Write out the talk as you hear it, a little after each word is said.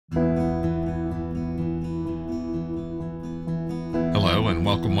and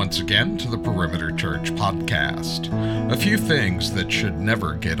welcome once again to the Perimeter Church podcast. A few things that should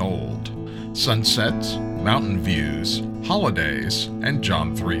never get old: sunsets, mountain views, holidays, and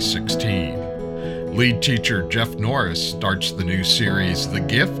John 3:16. Lead teacher Jeff Norris starts the new series The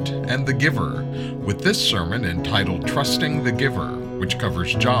Gift and the Giver with this sermon entitled Trusting the Giver, which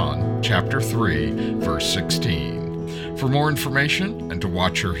covers John chapter 3, verse 16. For more information and to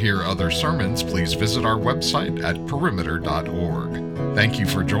watch or hear other sermons, please visit our website at perimeter.org. Thank you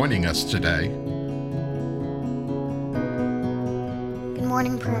for joining us today. Good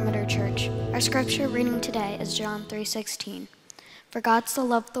morning, Perimeter Church. Our scripture reading today is John 3:16. For God so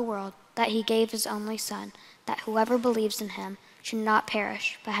loved the world that he gave his only Son, that whoever believes in him should not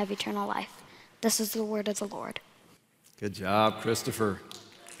perish but have eternal life. This is the word of the Lord. Good job, Christopher.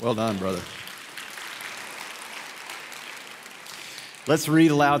 Well done, brother. Let's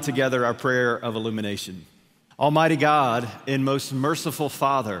read aloud together our prayer of illumination. Almighty God and most merciful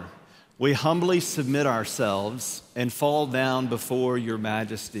Father, we humbly submit ourselves and fall down before your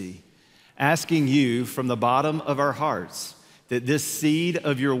majesty, asking you from the bottom of our hearts that this seed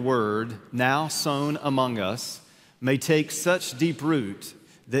of your word, now sown among us, may take such deep root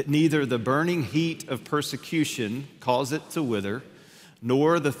that neither the burning heat of persecution cause it to wither,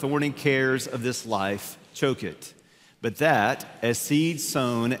 nor the thorny cares of this life choke it, but that, as seed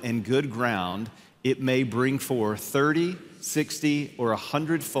sown in good ground, it may bring forth 30, 60, or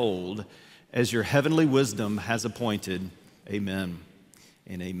 100-fold, as your heavenly wisdom has appointed. Amen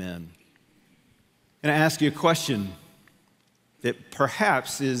and amen. And I ask you a question that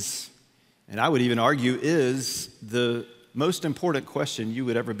perhaps is, and I would even argue is, the most important question you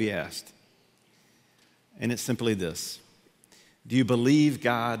would ever be asked. And it's simply this: do you believe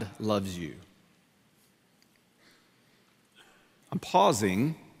God loves you? I'm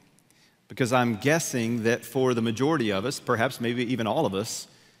pausing because I'm guessing that for the majority of us, perhaps maybe even all of us,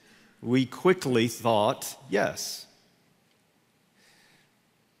 we quickly thought yes.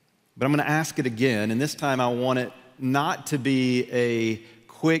 But I'm going to ask it again, and this time I want it not to be a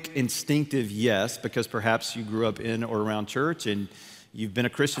quick, instinctive yes, because perhaps you grew up in or around church and you've been a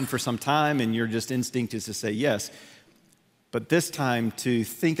Christian for some time and your just instinct is to say yes. But this time to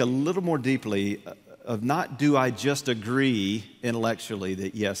think a little more deeply of not do I just agree intellectually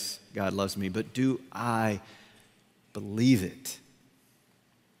that yes, God loves me, but do I believe it?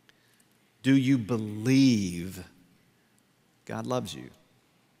 Do you believe God loves you?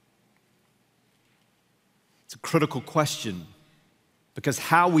 It's a critical question because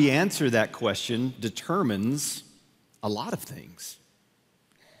how we answer that question determines a lot of things.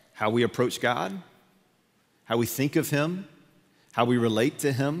 How we approach God, how we think of him, how we relate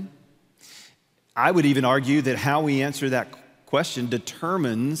to him. I would even argue that how we answer that question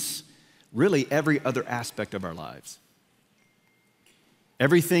determines really every other aspect of our lives.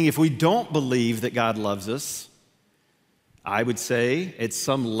 Everything, if we don't believe that God loves us, I would say at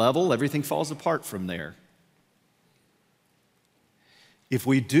some level, everything falls apart from there. If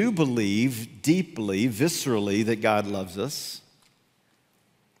we do believe deeply, viscerally that God loves us,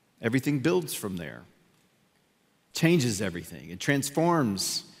 everything builds from there, changes everything, it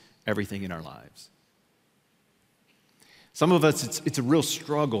transforms everything in our lives. Some of us, it's a real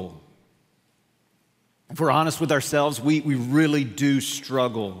struggle. If we're honest with ourselves, we really do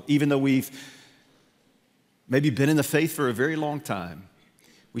struggle. Even though we've maybe been in the faith for a very long time,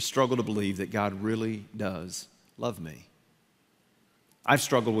 we struggle to believe that God really does love me. I've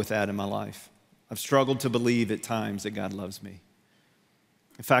struggled with that in my life. I've struggled to believe at times that God loves me.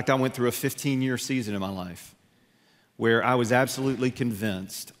 In fact, I went through a 15-year season in my life where I was absolutely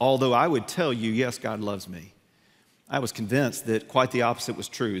convinced, although I would tell you, yes, God loves me, I was convinced that quite the opposite was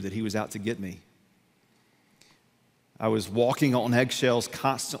true, that he was out to get me. I was walking on eggshells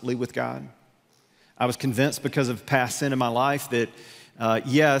constantly with God. I was convinced because of past sin in my life that,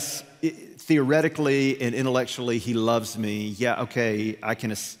 theoretically and intellectually, he loves me. Yeah, okay, I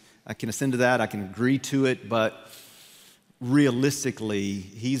can ascend to that, I can agree to it, but realistically,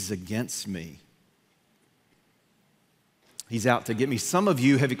 he's against me. He's out to get me. Some of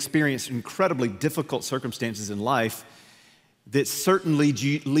you have experienced incredibly difficult circumstances in life that certainly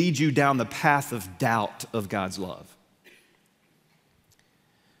lead you down the path of doubt of God's love.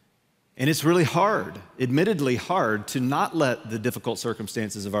 And it's really hard, admittedly hard, to not let the difficult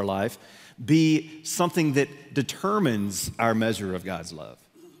circumstances of our life be something that determines our measure of God's love.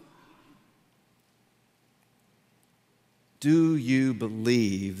 Do you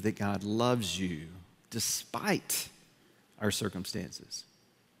believe that God loves you despite our circumstances?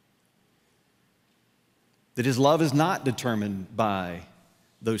 That his love is not determined by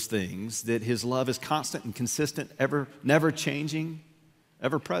those things, that his love is constant and consistent, never changing,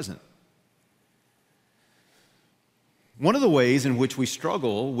 ever present. One of the ways in which we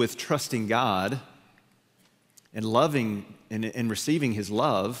struggle with trusting God and loving and receiving His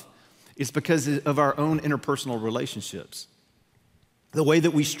love is because of our own interpersonal relationships. The way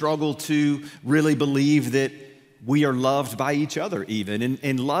that we struggle to really believe that we are loved by each other even,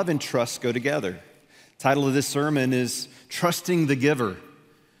 and love and trust go together. The title of this sermon is Trusting the Giver.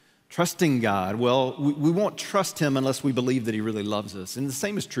 Trusting God. Well, we won't trust Him unless we believe that He really loves us, and the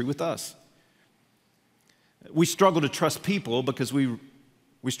same is true with us. We struggle to trust people because we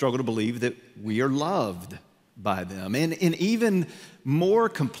struggle to believe that we are loved by them. And even more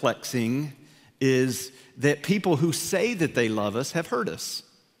complexing is that people who say that they love us have hurt us.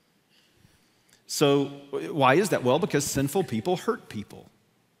 So why is that? Well, because sinful people hurt people.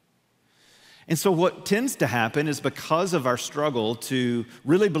 And so what tends to happen is because of our struggle to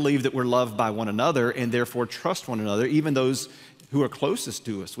really believe that we're loved by one another and therefore trust one another, even those who are closest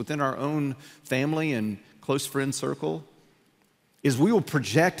to us within our own family and close friend circle, is we will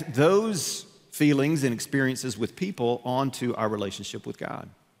project those feelings and experiences with people onto our relationship with God.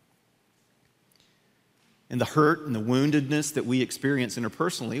 And the hurt and the woundedness that we experience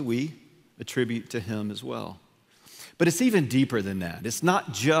interpersonally, we attribute to Him as well. But it's even deeper than that. It's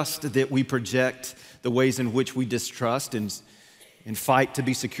not just that we project the ways in which we distrust and fight to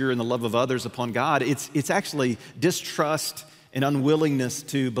be secure in the love of others upon God. It's actually distrust and unwillingness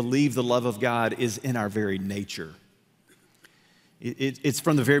to believe the love of God is in our very nature. It's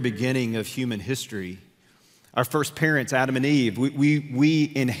from the very beginning of human history. Our first parents, Adam and Eve,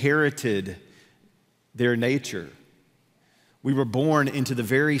 we inherited their nature. We were born into the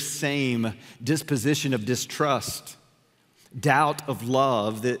very same disposition of distrust, doubt of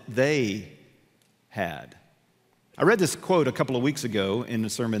love that they had. I read this quote a couple of weeks ago in a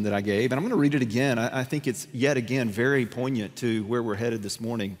sermon that I gave, and I'm going to read it again. I think it's yet again very poignant to where we're headed this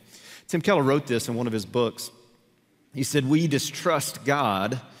morning. Tim Keller wrote this in one of his books. He said, "We distrust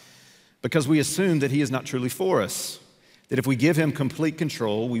God because we assume that He is not truly for us, that if we give Him complete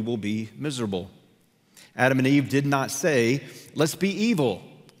control, we will be miserable. Adam and Eve did not say, 'Let's be evil.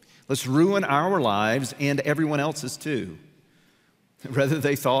 Let's ruin our lives and everyone else's too.' Rather,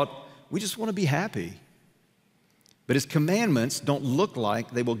 they thought, 'We just want to be happy.' But His commandments don't look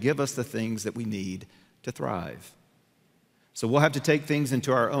like they will give us the things that we need to thrive. So we'll have to take things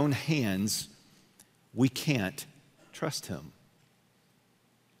into our own hands. We can't trust Him."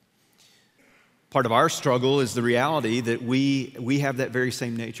 Part of our struggle is the reality that we have that very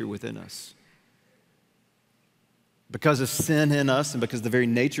same nature within us. Because of sin in us and because of the very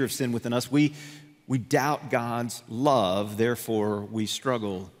nature of sin within us, we doubt God's love, therefore we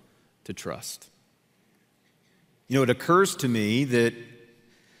struggle to trust. You know, it occurs to me that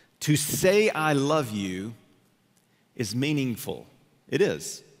to say I love you is meaningful. It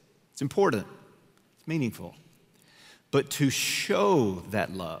is. It's important. It's meaningful. But to show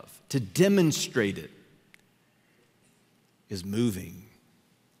that love, to demonstrate it, is moving.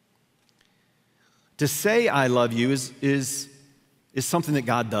 To say I love you is something that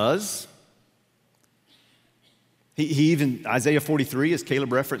God does. He even, Isaiah 43, as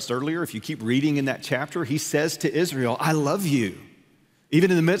Caleb referenced earlier, if you keep reading in that chapter, He says to Israel, I love you. Even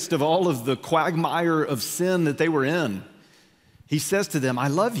in the midst of all of the quagmire of sin that they were in, He says to them, I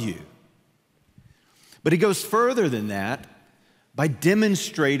love you. But He goes further than that by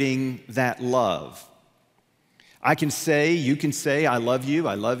demonstrating that love. I can say, you can say, I love you,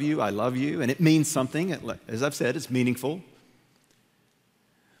 I love you, I love you, and it means something. As I've said, it's meaningful.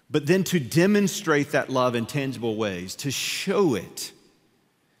 But then to demonstrate that love in tangible ways, to show it,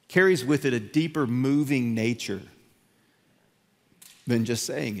 carries with it a deeper moving nature than just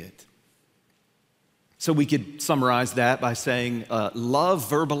saying it. So we could summarize that by saying love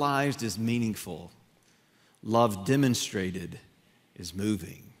verbalized is meaningful. Love demonstrated is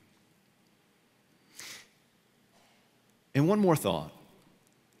moving. And one more thought.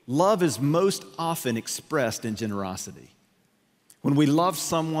 Love is most often expressed in generosity. When we love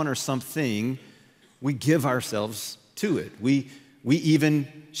someone or something, we give ourselves to it. We even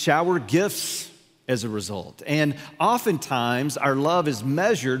shower gifts as a result. And oftentimes, our love is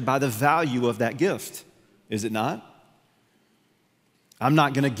measured by the value of that gift, is it not? I'm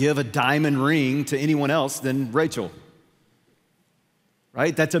not going to give a diamond ring to anyone else than Rachel.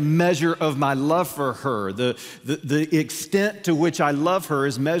 Right? That's a measure of my love for her. The extent to which I love her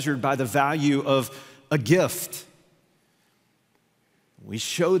is measured by the value of a gift. We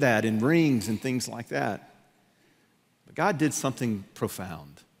show that in rings and things like that. But God did something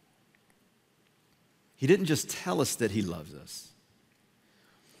profound. He didn't just tell us that He loves us.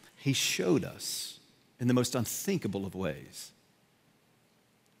 He showed us in the most unthinkable of ways.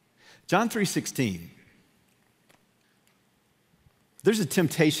 John 3:16. There's a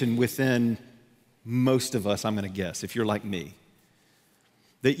temptation within most of us, I'm going to guess, if you're like me,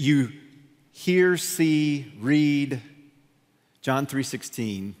 that you hear, see, read John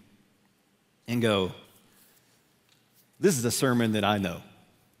 3:16 and go, this is a sermon that I know.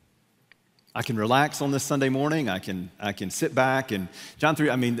 I can relax on this Sunday morning. I can sit back and John 3,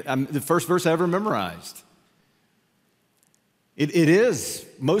 the first verse I ever memorized. It is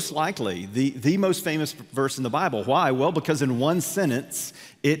most likely the most famous verse in the Bible. Why? Well, because in one sentence,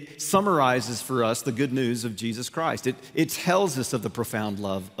 it summarizes for us the good news of Jesus Christ. It tells us of the profound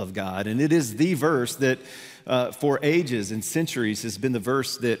love of God. And it is the verse that for ages and centuries has been the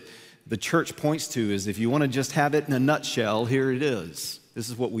verse that the church points to as if you want to just have it in a nutshell, here it is. This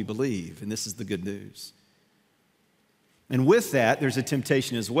is what we believe, and this is the good news. And with that, there's a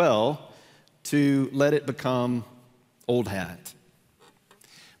temptation as well to let it become old hat.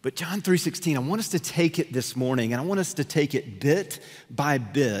 But John 3:16, I want us to take it this morning, and I want us to take it bit by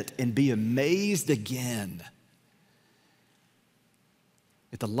bit and be amazed again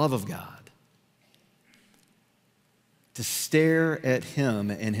at the love of God. To stare at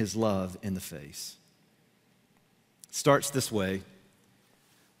him and his love in the face. It starts this way.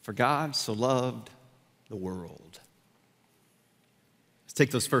 For God so loved the world. Let's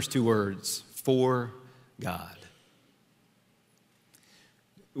take those first two words, for God.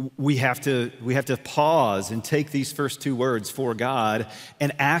 We have to pause and take these first two words, for God,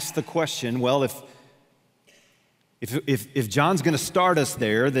 and ask the question, well, if John's going to start us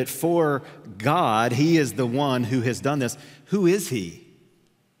there, that for God, he is the one who has done this, who is he?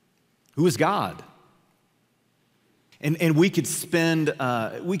 Who is God? And we could spend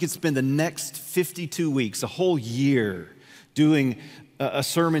the next 52 weeks, a whole year, doing a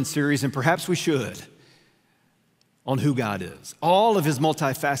sermon series, and perhaps we should, on who God is. All of his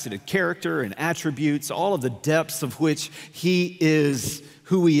multifaceted character and attributes, all of the depths of which he is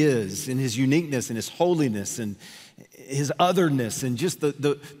who he is, and his uniqueness and his holiness and his otherness, and just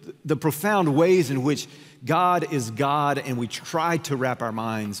the profound ways in which God is God, and we try to wrap our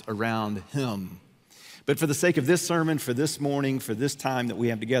minds around him. But for the sake of this sermon, for this morning, for this time that we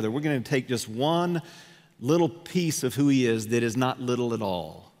have together, we're going to take just one little piece of who he is that is not little at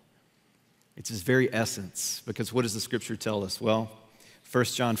all. It's his very essence, because what does the scripture tell us? Well,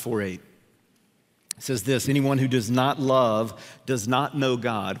 1 John 4:8 says this, anyone who does not love does not know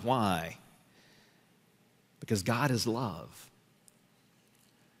God. Why? Because God is love.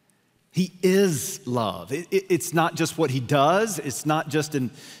 He is love. It's not just what he does. It's not just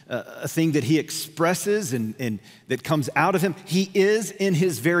a thing that he expresses and that comes out of him. He is in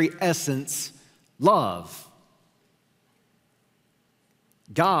his very essence love.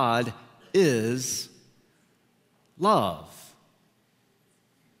 God is love.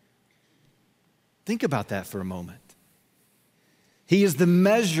 Think about that for a moment. He is the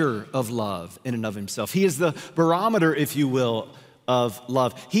measure of love in and of himself. He is the barometer, if you will, of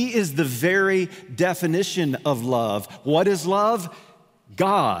love. He is the very definition of love. What is love?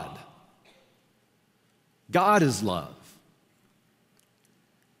 God. God is love.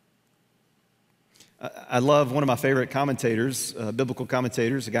 I love one of my favorite commentators, biblical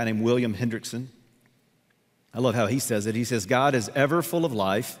commentators, a guy named William Hendrickson. I love how he says it. He says, God is ever full of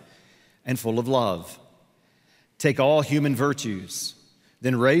life and full of love. Take all human virtues,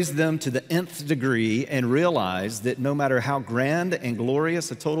 then raise them to the nth degree and realize that no matter how grand and glorious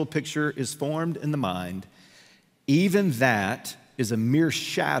a total picture is formed in the mind, even that is a mere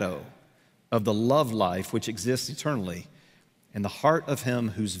shadow of the love life which exists eternally in the heart of him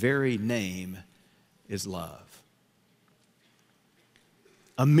whose very name is love.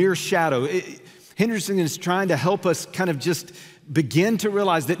 A mere shadow. Henderson is trying to help us kind of just begin to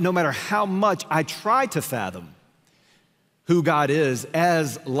realize that no matter how much I try to fathom who God is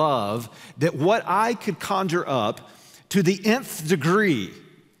as love, that what I could conjure up to the nth degree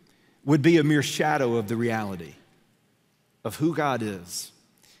would be a mere shadow of the reality of who God is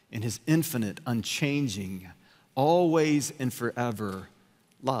in his infinite, unchanging, always and forever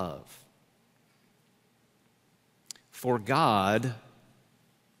love. For God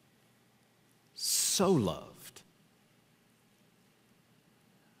so loved.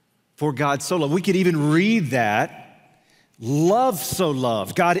 For God so loved. We could even read that. Love so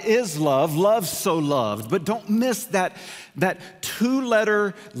loved. God is love, love so loved. But don't miss that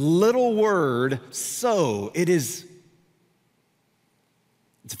two-letter little word, so. It's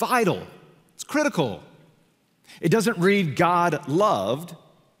vital. It's critical. It doesn't read God loved,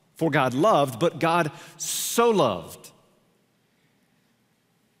 for God loved, but God so loved.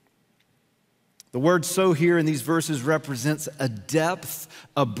 The word so here in these verses represents a depth,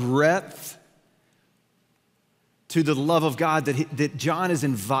 a breadth to the love of God that John is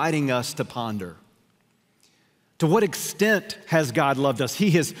inviting us to ponder. To what extent has God loved us?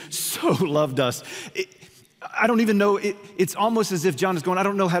 He has so loved us. I don't even know, it's almost as if John is going, I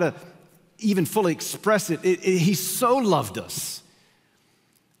don't know how to even fully express it. He so loved us.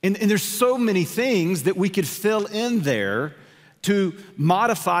 And there's so many things that we could fill in there to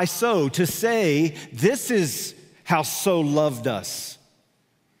modify so, to say, this is how so loved us.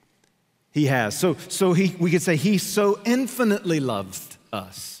 He has. We could say he so infinitely loved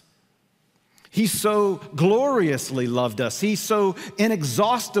us. He so gloriously loved us. He so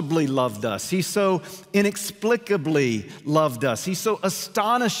inexhaustibly loved us. He so inexplicably loved us. He so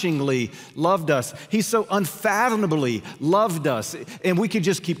astonishingly loved us. He so unfathomably loved us. And we could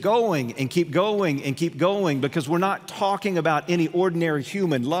just keep going and keep going and keep going, because we're not talking about any ordinary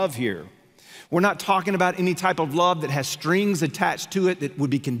human love here. We're not talking about any type of love that has strings attached to it that would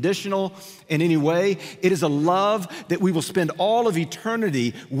be conditional in any way. It is a love that we will spend all of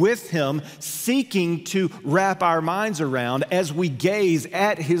eternity with him, seeking to wrap our minds around as we gaze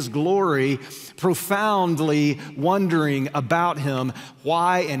at his glory, profoundly wondering about him.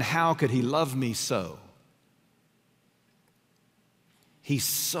 Why and how could he love me so? He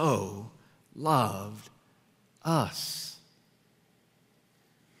so loved us.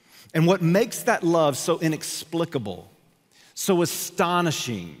 And what makes that love so inexplicable, so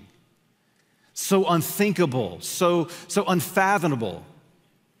astonishing, so unthinkable, so unfathomable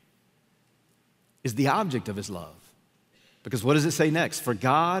is the object of his love. Because what does it say next? For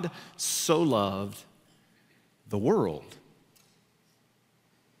God so loved the world.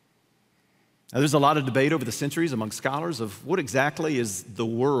 Now, there's a lot of debate over the centuries among scholars of what exactly is the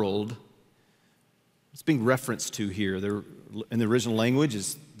world. It's being referenced to here. In the original language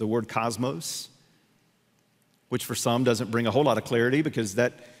is the word cosmos, which for some doesn't bring a whole lot of clarity, because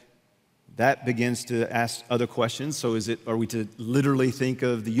that begins to ask other questions. So are we to literally think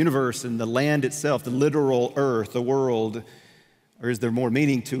of the universe and the land itself, the literal earth, the world, or is there more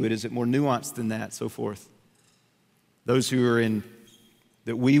meaning to it? Is it more nuanced than that, so forth? Those who are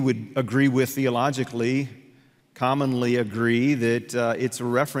that we would agree with theologically commonly agree that it's a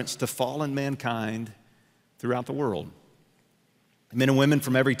reference to fallen mankind throughout the world. Men and women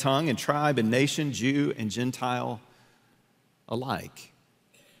from every tongue and tribe and nation, Jew and Gentile alike.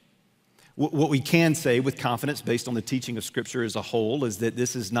 What we can say with confidence, based on the teaching of Scripture as a whole, is that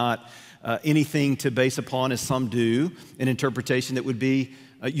this is not anything to base upon, as some do, an interpretation that would be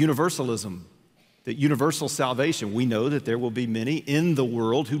universalism, that universal salvation. We know that there will be many in the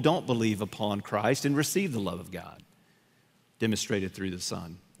world who don't believe upon Christ and receive the love of God, demonstrated through the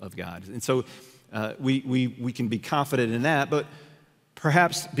Son of God. And so we can be confident in that, but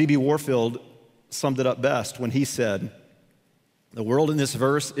perhaps B.B. Warfield summed it up best when he said, the world in this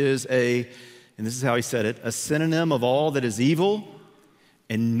verse is and this is how he said it, a synonym of all that is evil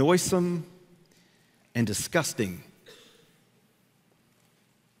and noisome and disgusting.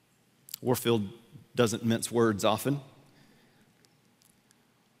 Warfield doesn't mince words often.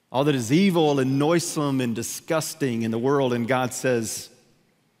 All that is evil and noisome and disgusting in the world, and God says,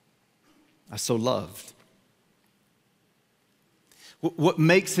 I so loved. What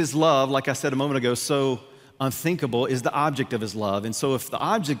makes his love, like I said a moment ago, so unthinkable is the object of his love. And so if the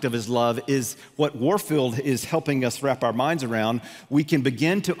object of his love is what Warfield is helping us wrap our minds around, we can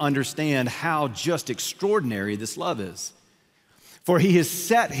begin to understand how just extraordinary this love is. For he has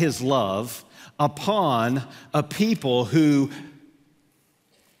set his love upon a people who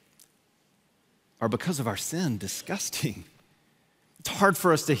are, because of our sin, disgusting. It's hard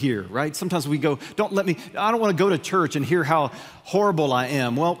for us to hear, right? Sometimes we go, I don't want to go to church and hear how horrible I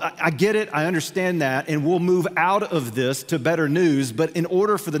am. Well, I get it, I understand that, and we'll move out of this to better news. But in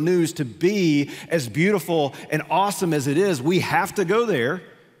order for the news to be as beautiful and awesome as it is, we have to go there.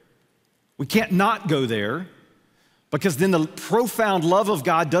 We can't not go there, because then the profound love of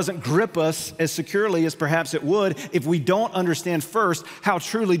God doesn't grip us as securely as perhaps it would if we don't understand first how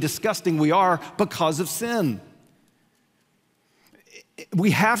truly disgusting we are because of sin.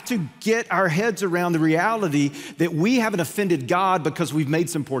 We have to get our heads around the reality that we haven't offended God because we've made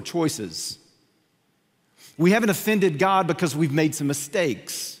some poor choices. We haven't offended God because we've made some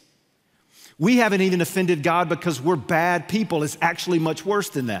mistakes. We haven't even offended God because we're bad people. It's actually much worse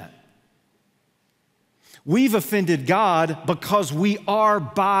than that. We've offended God because we are,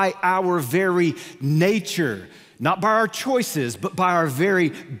 by our very nature, not by our choices, but by our very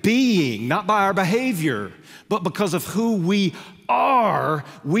being, not by our behavior, but because of who we are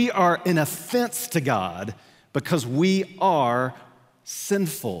an offense to God because we are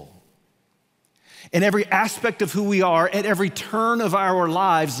sinful. In every aspect of who we are, at every turn of our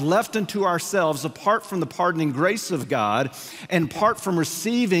lives, left unto ourselves, apart from the pardoning grace of God, and apart from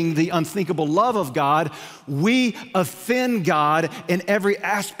receiving the unthinkable love of God, we offend God in every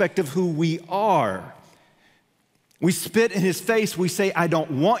aspect of who we are. We spit in his face, we say, I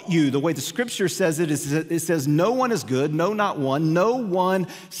don't want you. The way the scripture says it is, it says, no one is good, no, not one. No one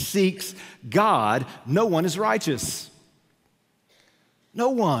seeks God. No one is righteous.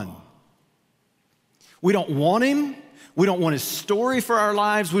 No one. We don't want him. We don't want his story for our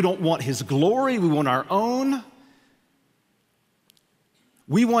lives. We don't want his glory. We want our own.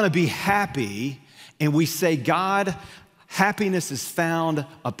 We want to be happy, and we say, God, happiness is found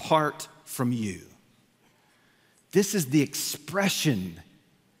apart from you. This is the expression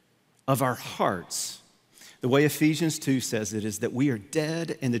of our hearts. The way Ephesians 2 says it is that we are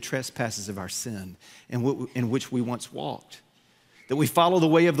dead in the trespasses of our sin in which we once walked. That we follow the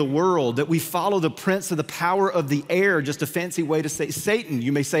way of the world, that we follow the prince of the power of the air, just a fancy way to say Satan.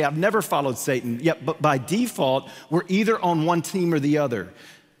 You may say, I've never followed Satan. Yet, but by default, we're either on one team or the other.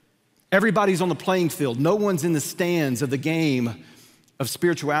 Everybody's on the playing field. No one's in the stands of the game of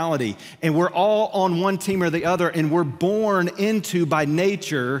spirituality. And we're all on one team or the other, and we're born into, by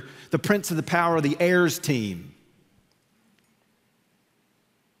nature, the prince of the power of the air's team.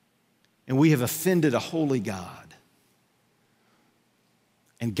 And we have offended a holy God.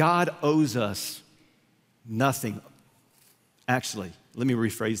 And God owes us nothing. Actually, let me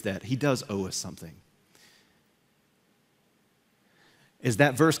rephrase that. He does owe us something. As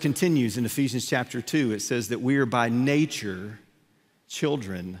that verse continues in Ephesians chapter 2, it says that we are by nature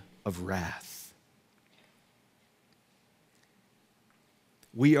children of wrath.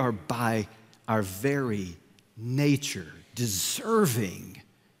 We are by our very nature deserving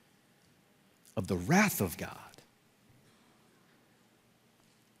of the wrath of God.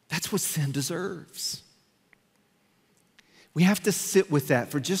 That's what sin deserves. We have to sit with that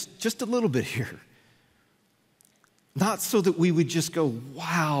for just a little bit here. Not so that we would just go,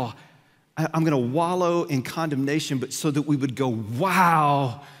 wow, I'm going to wallow in condemnation, but so that we would go,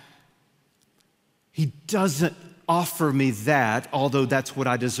 wow, he doesn't offer me that, although that's what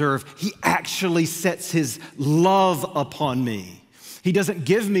I deserve. He actually sets his love upon me. He doesn't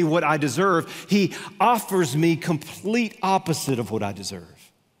give me what I deserve. He offers me complete opposite of what I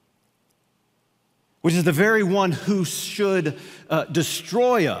deserve, which is the very one who should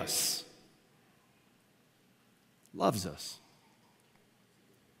destroy us, loves us.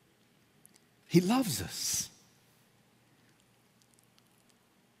 He loves us.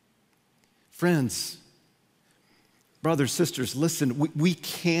 Friends, brothers, sisters, listen, we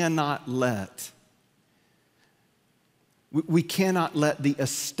cannot let the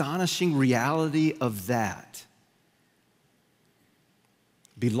astonishing reality of that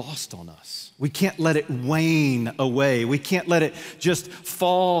be lost on us. We can't let it wane away. We can't let it just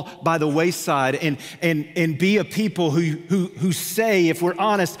fall by the wayside and be a people who say, if we're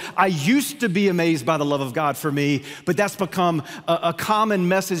honest, I used to be amazed by the love of God for me, but that's become a common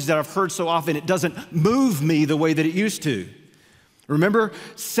message that I've heard so often. It doesn't move me the way that it used to. Remember,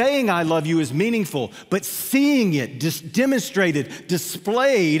 saying I love you is meaningful, but seeing it demonstrated,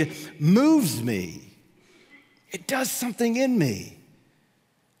 displayed, moves me. It does something in me.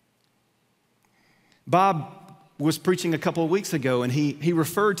 Bob was preaching a couple of weeks ago, and he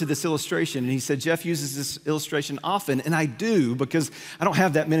referred to this illustration, and he said, Jeff uses this illustration often, and I do, because I don't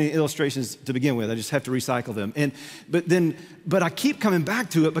have that many illustrations to begin with. I just have to recycle them. But I keep coming back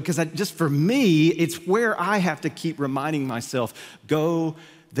to it because for me, it's where I have to keep reminding myself, go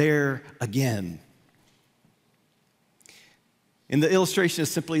there again. And the illustration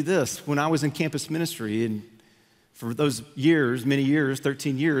is simply this. When I was in campus ministry, and for those years, many years,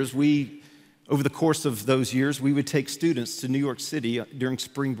 13 years, over the course of those years, we would take students to New York City during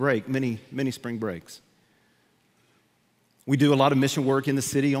spring break, many spring breaks. We do a lot of mission work in the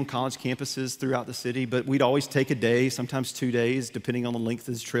city on college campuses throughout the city, but we'd always take a day, sometimes 2 days, depending on the length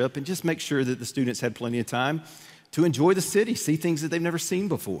of the trip, and just make sure that the students had plenty of time to enjoy the city, see things that they've never seen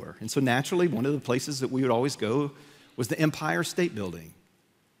before. And so naturally, one of the places that we would always go was the Empire State Building.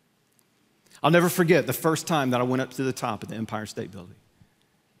 I'll never forget the first time that I went up to the top of the Empire State Building.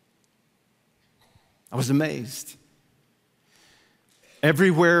 I was amazed.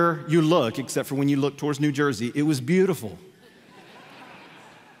 Everywhere you look, except for when you look towards New Jersey, it was beautiful.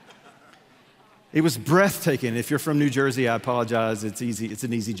 It was breathtaking. If you're from New Jersey, I apologize. It's easy. It's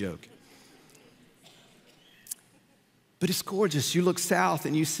an easy joke. But it's gorgeous. You look south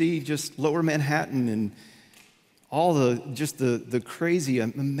and you see just lower Manhattan and all the crazy,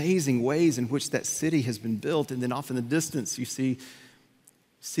 amazing ways in which that city has been built. And then off in the distance, you see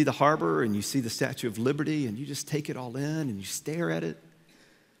see the harbor and you see the Statue of Liberty and you just take it all in and you stare at it.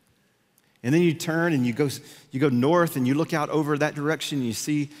 And then you turn and you go north and you look out over that direction and you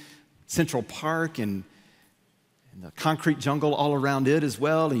see Central Park and the concrete jungle all around it as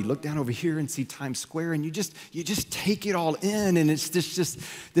well. And you look down over here and see Times Square and you just take it all in, and it's just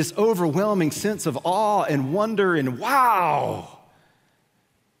this overwhelming sense of awe and wonder and wow.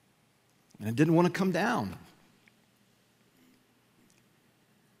 And I didn't want to come down.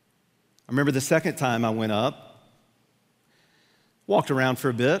 I remember the second time I went up, walked around for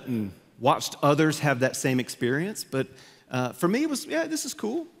a bit and watched others have that same experience. But for me, it was, yeah, this is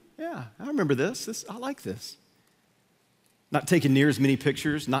cool. Yeah, I remember this. I like this. Not taking near as many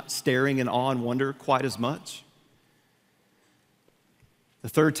pictures, not staring in awe and wonder quite as much. The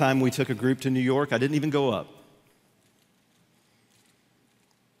third time we took a group to New York, I didn't even go up.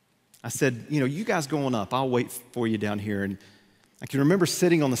 I said, you guys going up, I'll wait for you down here. And I can remember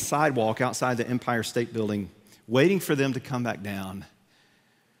sitting on the sidewalk outside the Empire State Building, waiting for them to come back down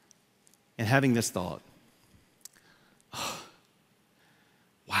and having this thought, oh,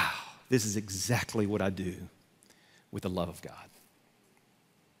 wow, this is exactly what I do with the love of God.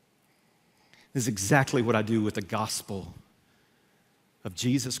 This is exactly what I do with the gospel of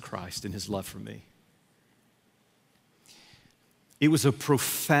Jesus Christ and his love for me. It was a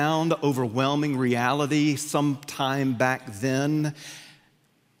profound, overwhelming reality sometime back then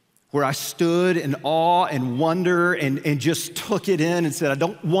where I stood in awe and wonder and just took it in and said, I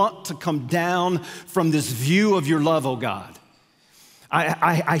don't want to come down from this view of your love, oh God.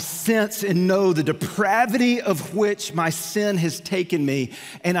 I sense and know the depravity of which my sin has taken me,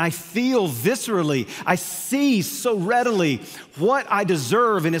 and I feel viscerally, I see so readily what I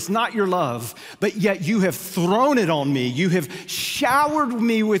deserve, and it's not your love, but yet you have thrown it on me. You have showered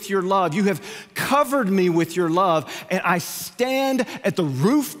me with your love. You have covered me with your love, and I stand at the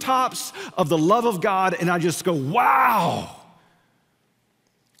rooftops of the love of God, and I just go, wow,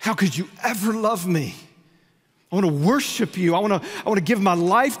 how could you ever love me? I want to worship you. I want to give my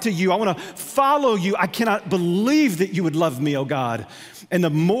life to you. I want to follow you. I cannot believe that you would love me, oh God. And the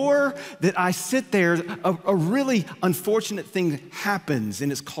more that I sit there, a really unfortunate thing happens, and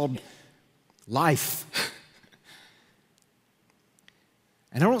it's called life.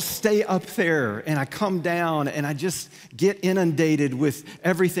 And I don't stay up there, and I come down, and I just get inundated with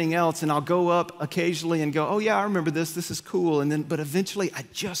everything else, and I'll go up occasionally and go, oh yeah, I remember this. This is cool. But eventually I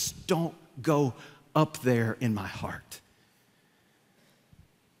just don't go up there in my heart.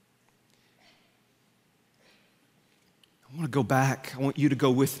 I want to go back. I want you to go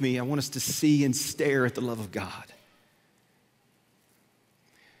with me. I want us to see and stare at the love of God.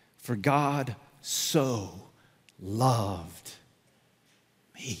 For God so loved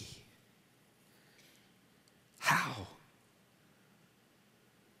me. How?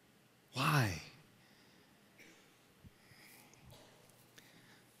 Why?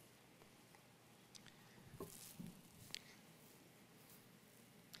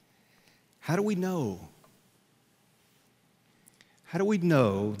 How do we know? How do we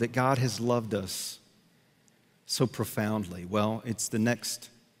know that God has loved us so profoundly? Well, it's the next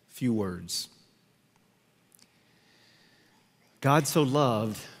few words. God so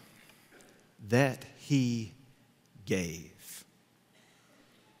loved that he gave.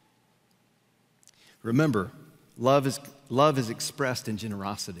 Remember, love is expressed in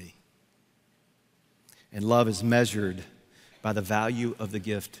generosity. And love is measured by the value of the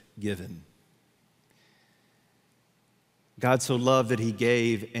gift given. God so loved that he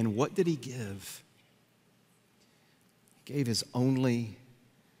gave, and what did he give? He gave his only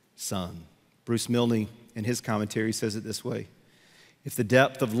son. Bruce Milne, in his commentary, says it this way: if the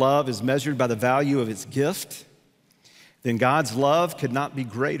depth of love is measured by the value of its gift, then God's love could not be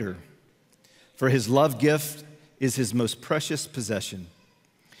greater, for his love gift is his most precious possession,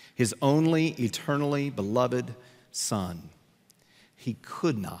 his only eternally beloved son. He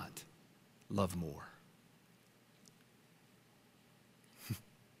could not love more.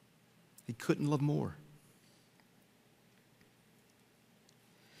 He couldn't love more.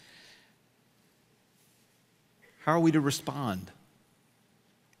 How are we to respond?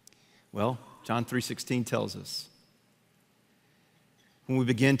 Well, John 3:16 tells us, when we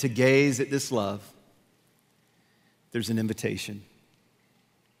begin to gaze at this love, there's an invitation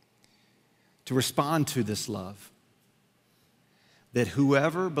to respond to this love, that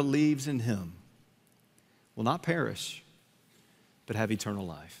whoever believes in him will not perish, but have eternal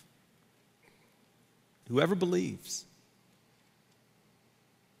life. Whoever believes.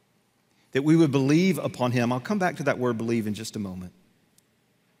 That we would believe upon him. I'll come back to that word believe in just a moment.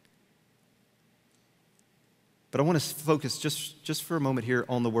 But I want to focus just for a moment here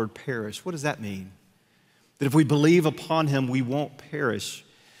on the word perish. What does that mean? That if we believe upon him, we won't perish.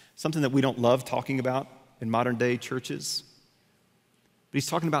 Something that we don't love talking about in modern day churches. But he's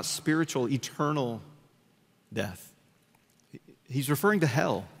talking about spiritual, eternal death. He's referring to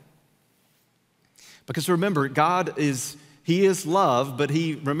hell. Because remember, he is love, but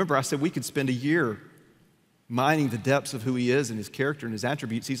remember I said we could spend a year mining the depths of who he is and his character and his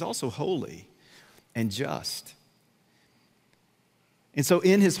attributes. He's also holy and just. And so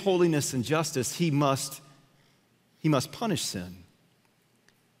in his holiness and justice, he must punish sin.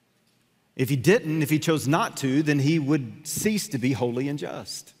 If he chose not to, then he would cease to be holy and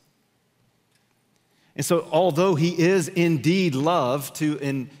just. And so although he is indeed love to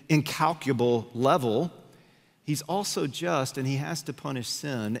an incalculable level, he's also just, and he has to punish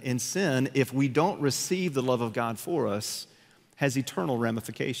sin. And sin, if we don't receive the love of God for us, has eternal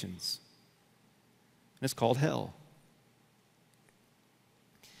ramifications. And it's called hell.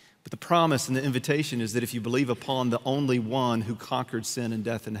 But the promise and the invitation is that if you believe upon the only one who conquered sin and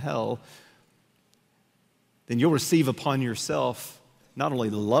death and hell, then you'll receive upon yourself not only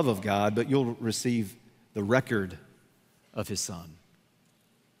the love of God, but you'll receive the record of his Son.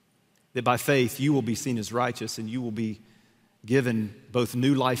 That by faith you will be seen as righteous and you will be given both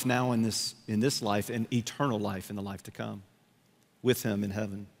new life now in this life and eternal life in the life to come with him in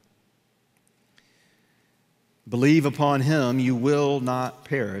heaven. Believe upon him, you will not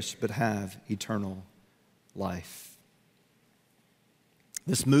perish, but have eternal life.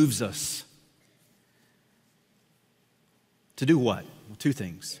 This moves us to do what? Well, two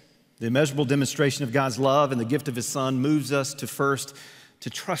things. The immeasurable demonstration of God's love and the gift of his Son moves us to first to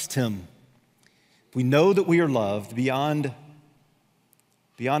trust him. We know that we are loved beyond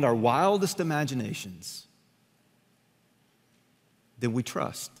our wildest imaginations. Then we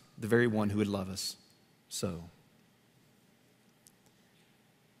trust the very one who would love us so.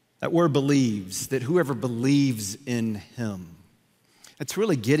 That word believes, that whoever believes in him, it's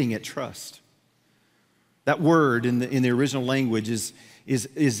really getting at trust. That word in the original language is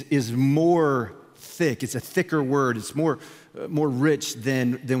more thick. It's a thicker word. It's more rich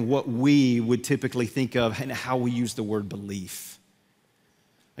than what we would typically think of and how we use the word belief.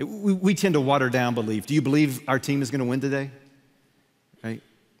 We tend to water down belief. Do you believe our team is going to win today? Right?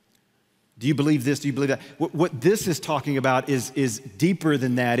 Do you believe this? Do you believe that? What this is talking about is deeper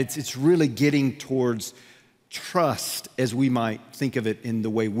than that. It's really getting towards trust as we might think of it in the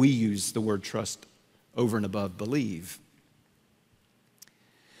way we use the word trust over and above believe.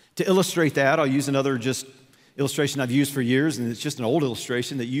 To illustrate that, I'll use another illustration I've used for years, and it's just an old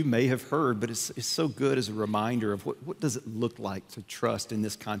illustration that you may have heard, but it's so good as a reminder of what does it look like to trust in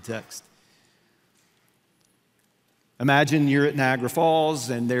this context. Imagine you're at Niagara Falls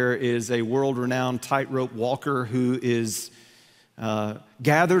and there is a world-renowned tightrope walker who is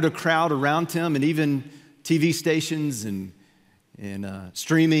gathered a crowd around him, and even TV stations and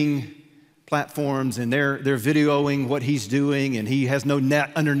streaming platforms, and they're videoing what he's doing, and he has no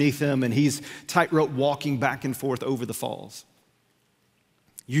net underneath him, and he's tightrope walking back and forth over the falls.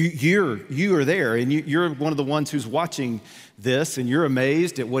 You are there, and you're one of the ones who's watching this, and you're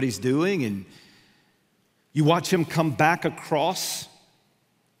amazed at what he's doing, and you watch him come back across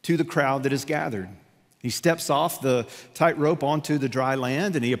to the crowd that is gathered. He steps off the tightrope onto the dry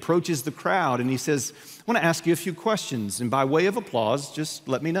land, and he approaches the crowd, and he says, I want to ask you a few questions, and by way of applause, just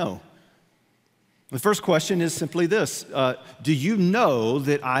let me know. The first question is simply this. Do you know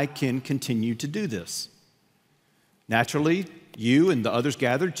that I can continue to do this? Naturally, you and the others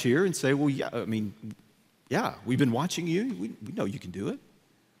gathered cheer and say, well, yeah, we've been watching you. We know you can do it.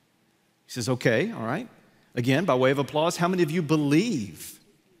 He says, okay, all right. Again, by way of applause, how many of you believe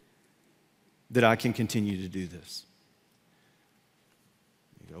that I can continue to do this?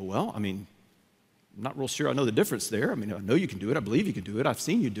 You go, well, I'm not real sure I know the difference there. I know you can do it. I believe you can do it. I've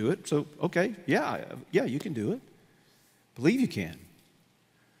seen you do it. So, okay, yeah, you can do it. Believe you can.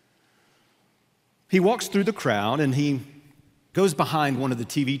 He walks through the crowd and he goes behind one of the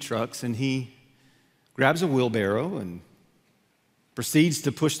TV trucks and he grabs a wheelbarrow and proceeds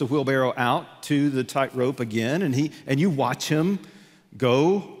to push the wheelbarrow out to the tightrope again, and you watch him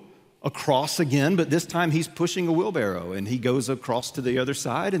go across again, but this time he's pushing a wheelbarrow, and he goes across to the other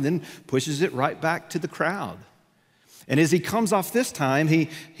side and then pushes it right back to the crowd. And as he comes off this time,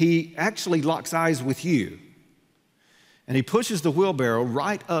 he actually locks eyes with you, and he pushes the wheelbarrow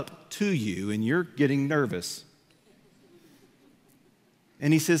right up to you, and you're getting nervous.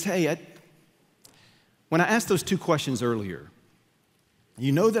 And he says, hey, when I asked those two questions earlier,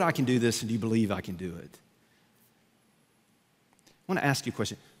 you know that I can do this, and do you believe I can do it? I want to ask you a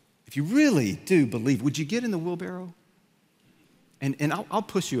question. if you really do believe, would you get in the wheelbarrow? And I'll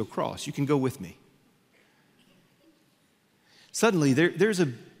push you across. You can go with me. Suddenly, there's a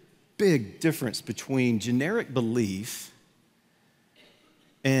big difference between generic belief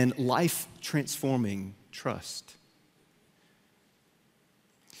and life-transforming trust.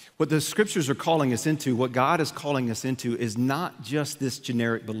 What the scriptures are calling us into, what God is calling us into, is not just this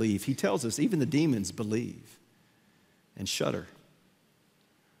generic belief. He tells us even the demons believe and shudder.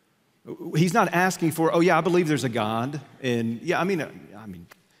 He's not asking for, oh yeah, I believe there's a God, and yeah, I mean,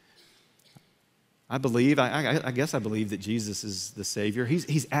 I believe, I guess I believe that Jesus is the Savior.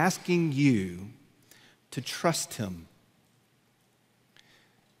 He's asking you to trust Him,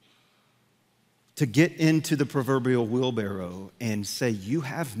 to get into the proverbial wheelbarrow and say, you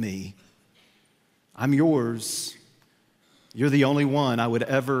have me, I'm yours. You're the only one I would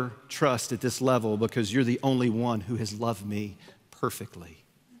ever trust at this level because you're the only one who has loved me perfectly,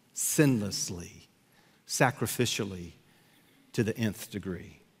 sinlessly, sacrificially, to the nth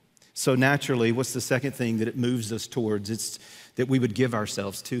degree. So naturally, what's the second thing that it moves us towards? It's that we would give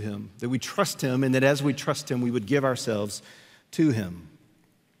ourselves to Him, that we trust Him, and that as we trust Him, we would give ourselves to Him.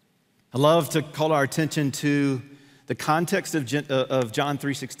 I love to call our attention to the context of John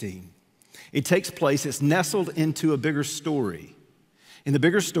 3:16. It takes place, it's nestled into a bigger story. And the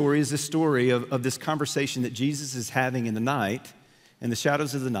bigger story is this story of this conversation that Jesus is having in the night, in the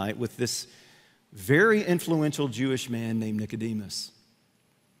shadows of the night, with this very influential Jewish man named Nicodemus.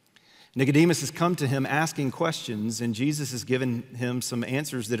 Nicodemus has come to him asking questions, and Jesus has given him some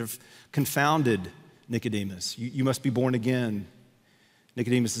answers that have confounded Nicodemus. You must be born again.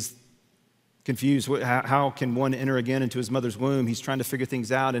 Nicodemus is confused. How can one enter again into his mother's womb? He's trying to figure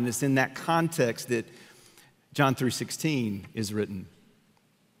things out, and it's in that context that John 3:16 is written.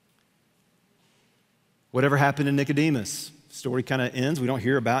 Whatever happened to Nicodemus? The story kind of ends. We don't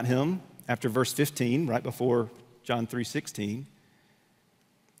hear about him after verse 15, right before John 3:16.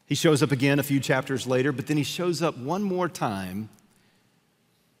 He shows up again a few chapters later, but then he shows up one more time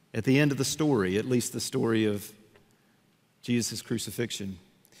at the end of the story, at least the story of Jesus' crucifixion.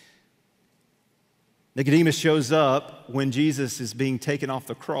 Nicodemus shows up when Jesus is being taken off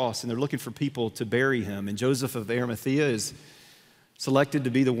the cross, and they're looking for people to bury him. And Joseph of Arimathea is selected to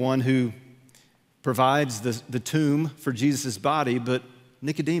be the one who provides the tomb for Jesus' body, but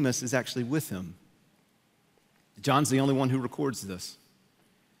Nicodemus is actually with him. John's the only one who records this.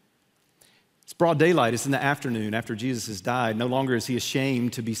 It's broad daylight. It's in the afternoon after Jesus has died. No longer is he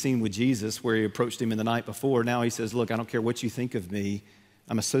ashamed to be seen with Jesus where he approached him in the night before. Now he says, look, I don't care what you think of me.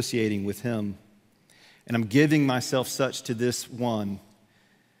 I'm associating with him. And I'm giving myself such to this one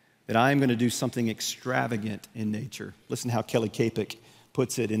that I am going to do something extravagant in nature. Listen how Kelly Kapik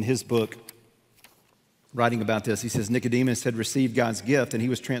puts it in his book, writing about this. He says, Nicodemus had received God's gift and he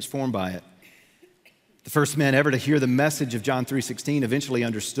was transformed by it. The first man ever to hear the message of John 3:16 eventually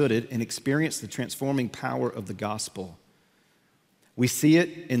understood it and experienced the transforming power of the gospel. We see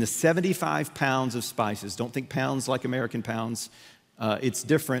it in the 75 pounds of spices. Don't think pounds like American pounds. It's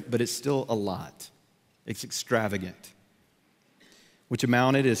different, but it's still a lot. It's extravagant, which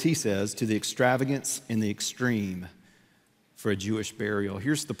amounted, as he says, to the extravagance in the extreme for a Jewish burial.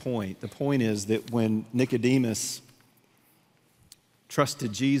 Here's the point. The point is that when Nicodemus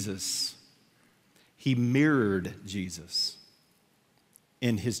trusted Jesus, he mirrored Jesus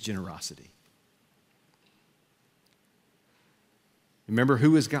in his generosity. Remember,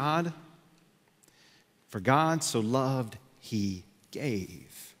 who is God? For God so loved, he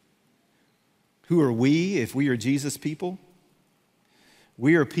gave. Who are we if we are Jesus' people?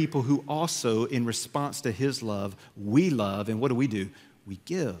 We are people who also, in response to his love, we love, and what do? We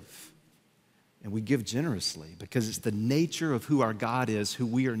give. And we give generously because it's the nature of who our God is, who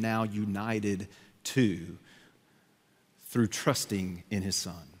we are now united to through trusting in his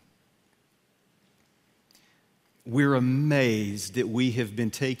Son. We're amazed that we have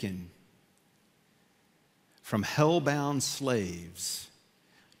been taken from hell-bound slaves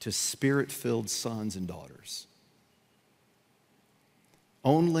to spirit-filled sons and daughters.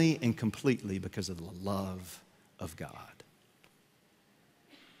 Only and completely because of the love of God.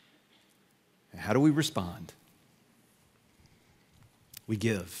 And how do we respond? We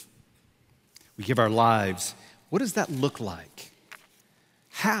give. We give our lives. What does that look like?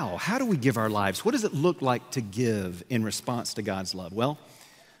 How? How do we give our lives? What does it look like to give in response to God's love? Well,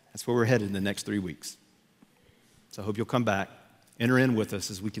 that's where we're headed in the next 3 weeks. So I hope you'll come back, enter in with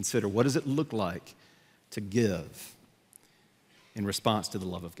us as we consider what does it look like to give in response to the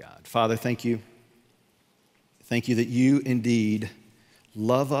love of God. Father, thank you. Thank you that you indeed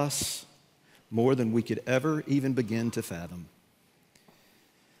love us more than we could ever even begin to fathom.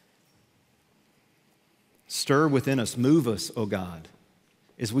 Stir within us, move us, O God,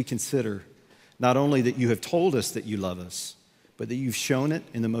 as we consider not only that you have told us that you love us, but that you've shown it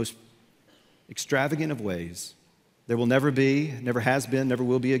in the most extravagant of ways. There will never be, never has been, never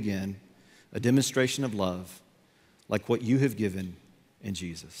will be again, a demonstration of love like what you have given in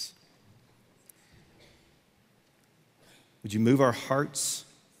Jesus. Would you move our hearts?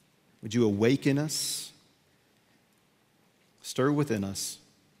 Would you awaken us? Stir within us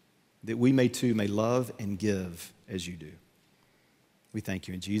that we may love and give as you do. We thank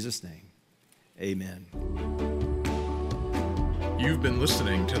you in Jesus' name. Amen. You've been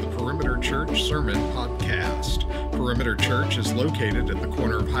listening to the Perimeter Church Sermon Podcast. Perimeter Church is located at the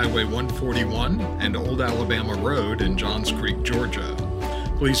corner of Highway 141 and Old Alabama Road in Johns Creek, Georgia.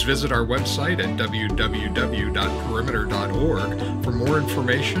 Please visit our website at www.perimeter.org for more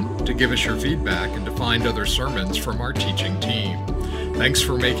information, to give us your feedback, and to find other sermons from our teaching team. Thanks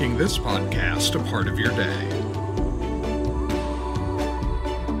for making this podcast a part of your day.